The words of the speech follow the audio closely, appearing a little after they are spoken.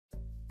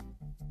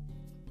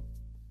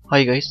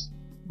Hi guys,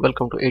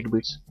 welcome to 8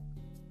 bits.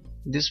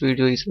 This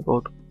video is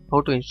about how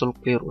to install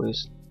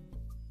ClearOS.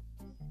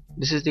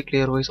 This is the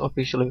ClearOS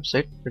official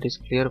website, that is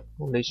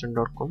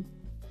clearfoundation.com.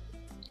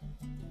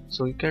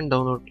 So you can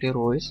download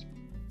ClearOS.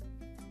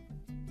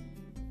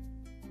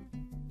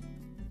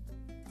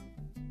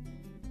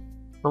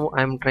 Now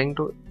I am trying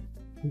to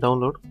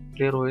download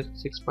ClearOS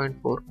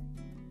 6.4,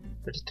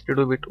 that is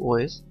 32-bit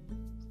OS.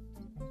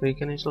 So you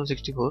can install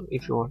 64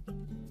 if you want.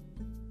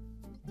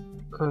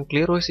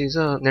 ClearOS is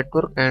a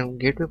network and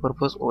gateway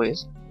purpose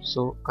OS,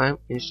 so I am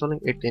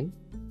installing it in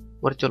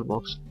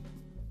VirtualBox.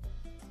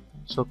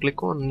 So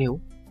click on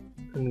New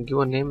and give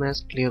a name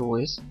as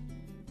ClearOS.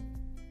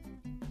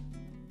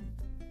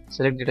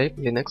 Select the type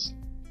Linux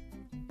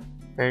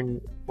and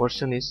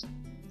version is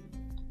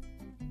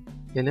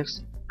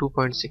Linux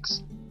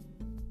 2.6.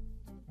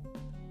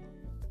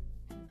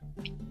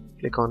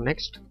 Click on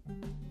Next.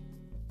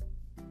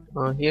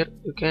 Here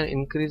you can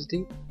increase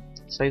the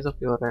size of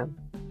your RAM.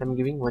 I am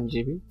giving 1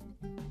 GB.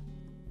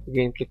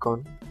 Again click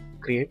on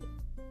Create.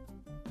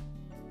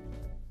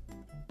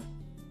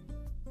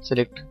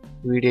 Select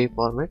VDI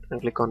format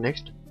and click on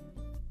Next.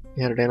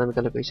 Here dynamic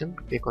allocation,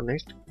 click on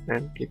Next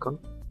and click on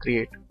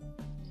Create.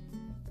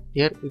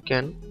 Here you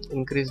can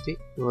increase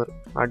your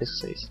hard disk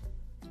size.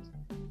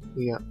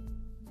 Yeah.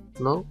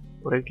 Now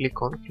right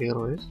click on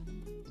ClearOS.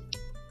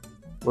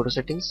 Go to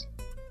Settings.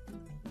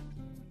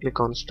 Click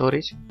on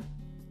Storage.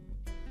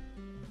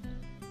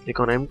 Click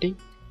on Empty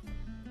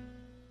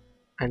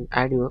and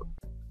add your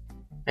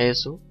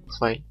ISO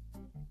file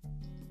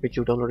which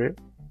you downloaded.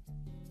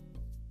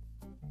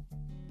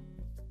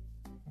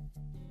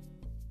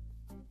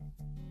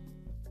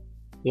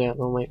 Yeah,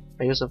 now my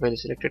ISO file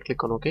is selected.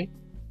 Click on OK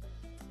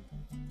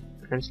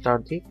and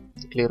start the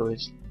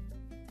ClearOS.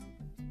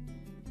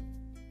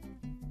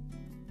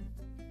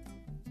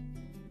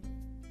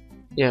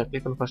 Yeah,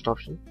 click on first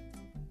option.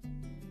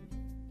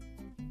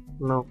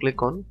 Now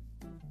click on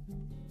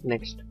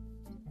Next.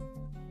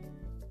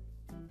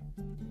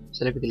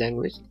 Select the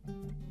language.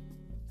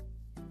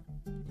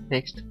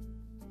 Next.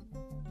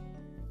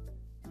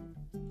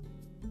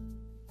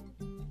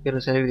 Here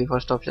select the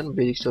first option,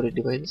 basic storage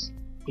devices.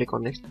 Click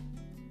on Next.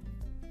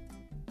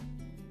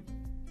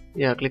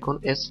 Yeah, click on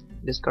Yes,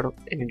 discard of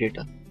any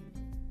data.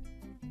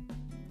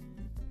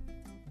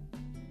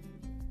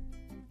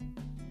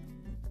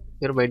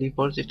 Here by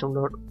default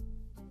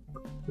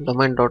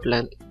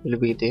system.domain.lan will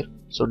be there,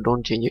 so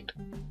don't change it.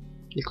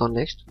 Click on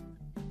Next.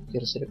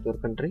 Here select your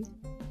country.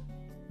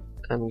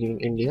 I am giving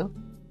India.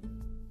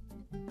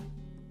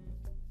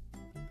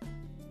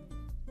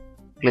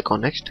 Click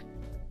on Next.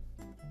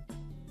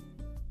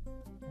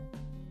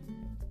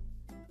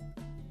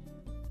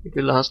 It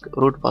will ask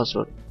root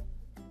password.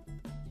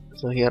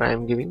 So here I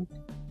am giving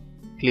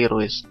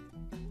ClearOS.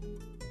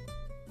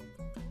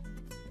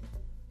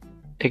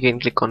 Again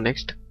click on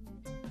Next.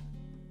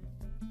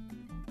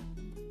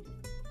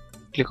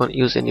 Click on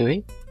Use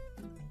Anyway.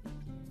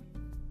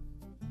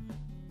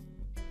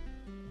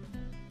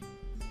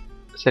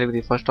 Select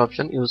the first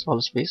option, use all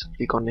space.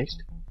 Click on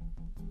Next.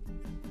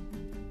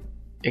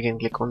 Again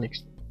click on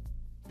Next.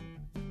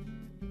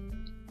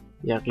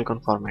 Yeah, click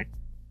on Format.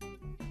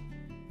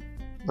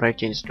 Write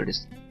change to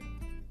disk.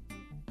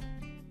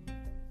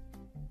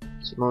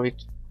 So now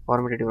it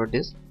formatted your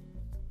disk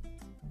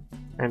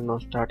and now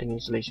starting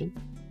installation.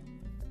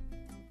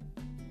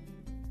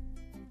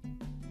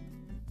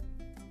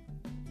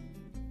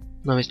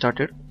 Now we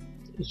started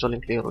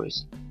installing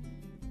ClearOS.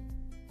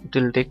 It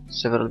will take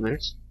several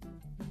minutes.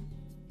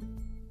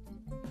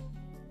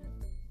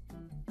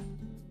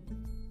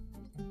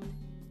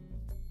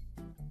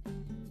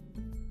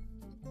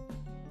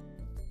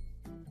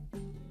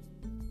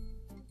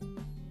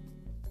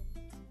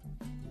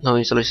 Now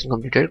installation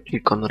completed.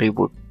 Click on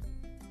Reboot.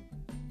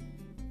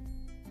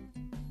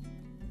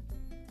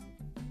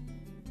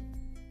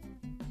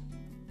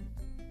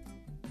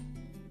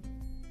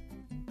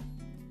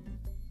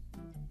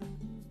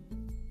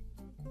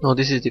 Now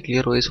this is the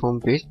ClearOS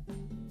home page.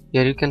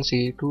 Here you can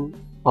see two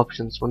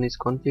options. One is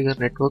Configure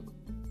Network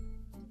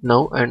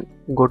now and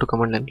go to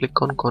command line.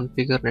 Click on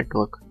Configure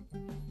Network.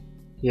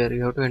 Here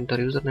you have to enter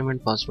username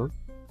and password.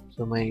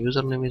 So my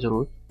username is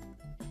root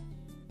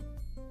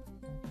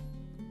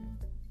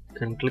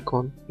and click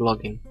on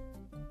Login.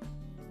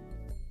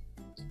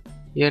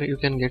 Here you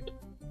can get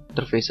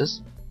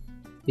interfaces.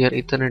 Here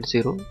Ethernet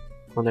 0,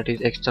 and that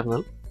is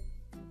external.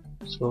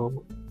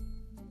 So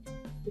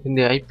in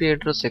the IP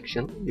address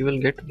section you will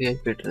get the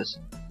IP address.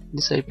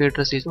 This IP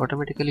address is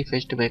automatically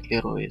fetched by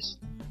ClearOS.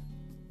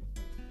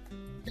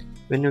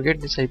 When you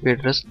get this IP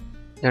address,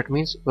 that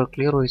means your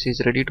ClearOS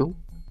is ready to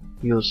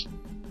use.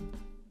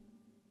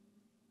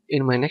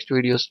 In my next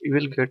videos you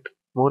will get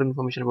more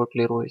information about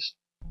ClearOS.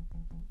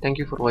 Thank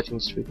you for watching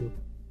this video.